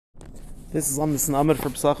This is Amid Amid for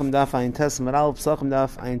Psachim Daf Ayin Tes Amid Alf Psachim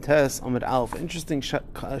Daf Ayin Tes Amid Alf. Interesting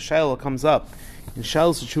shaila comes up in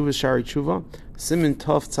Shailas Tshuva Shari Tshuva Simin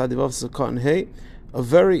Tov Tzadivav Zakot Hey. A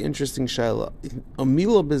very interesting shaila, a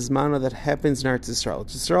mila bizmana that happens in Eretz Yisrael.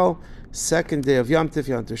 Yisrael, second day of Yom Tif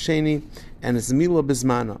Sheni, and it's a mila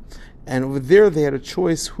bizmana. And over there, they had a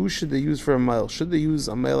choice: who should they use for a mile? Should they use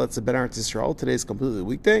a mile that's a ben Eretz Yisrael? Today is completely a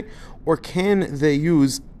weekday, or can they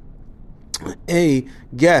use a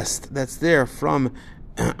guest that's there from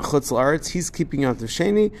Chutz La'aretz? He's keeping Yom Tif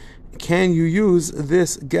Sheni. Can you use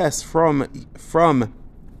this guest from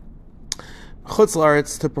Chutz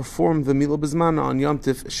La'aretz to perform the Mila Bizmana on Yom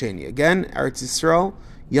Tif Sheni? Again, Eretz Yisrael,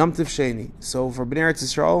 Yom Tif Sheni. So for Ben Eretz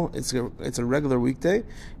Yisrael, it's a regular weekday,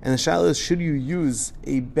 and the shaila is: should you use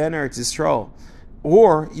a Ben Eretz Yisrael,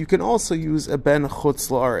 or you can also use a Ben Chutz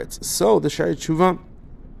La'aretz? So the Shari Tshuva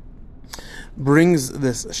brings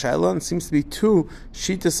this shaila, and seems to be two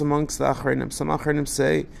shittas amongst the Achreinim. Some Achreinim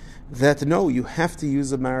say that no, you have to use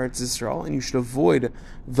the Ben Eretz Yisrael, and you should avoid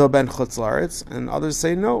the Ben Chutz La'aretz, and others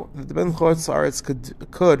say no, that the Ben Chutz La'aretz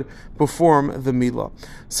could perform the Milah.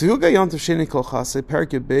 So Hilga Yom Tov Sheni Kol Chasei Perek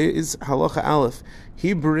Yud is Halacha Aleph.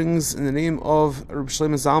 He brings in the name of Reb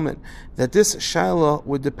Shlomo Zalman that this shaila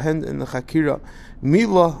would depend in the Chakira.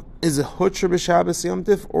 Milah, is it Hutra b'Shabbos Yom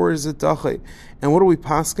Tif, or is it Dachay? And what do we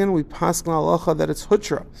paskin? We paskin halacha that it's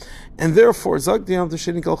Hutra. And therefore, Zag Yom Tov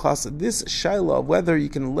Sheni Kol Chasei, this shaila, whether you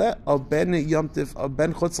can let a Ben Yom Tif, a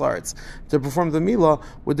Ben Chutz La'aretz, to perform the Milah,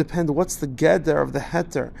 would depend what's the geder of the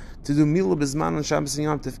heter to do Milah Bizman on Shabbos and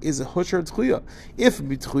Yom Tif. Is it Hutra or Tchuya? If it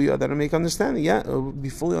be Tchuya, that'll make understanding. Yeah, it would be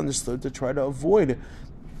fully understood to try to avoid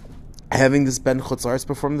having this Ben Chutz La'aretz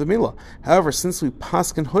perform the Milah. However, since we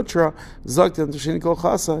paskin Hutra, Zag Yom Tov Sheni Kol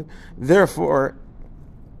Chasei, therefore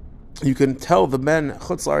you can tell the Ben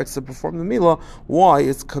Chutz La'aretz to perform the Milah. Why?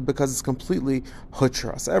 It's because it's completely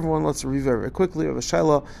Hutra. So everyone, let's review very quickly of the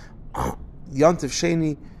shaila. Yom Tif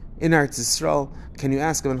Sheni in Eretz Yisrael, can you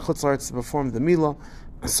ask a Ben Chutz La'aretz to perform the Milah?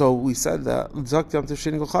 So we said that Zak Yom Tif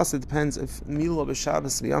Sheni Kol Chasei depends if Milah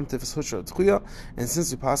b'Shabbos Yom Tif is Hutra or Tchuya, and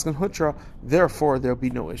since we pass on Hutra, therefore there will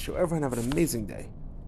be no issue. Everyone have an amazing day.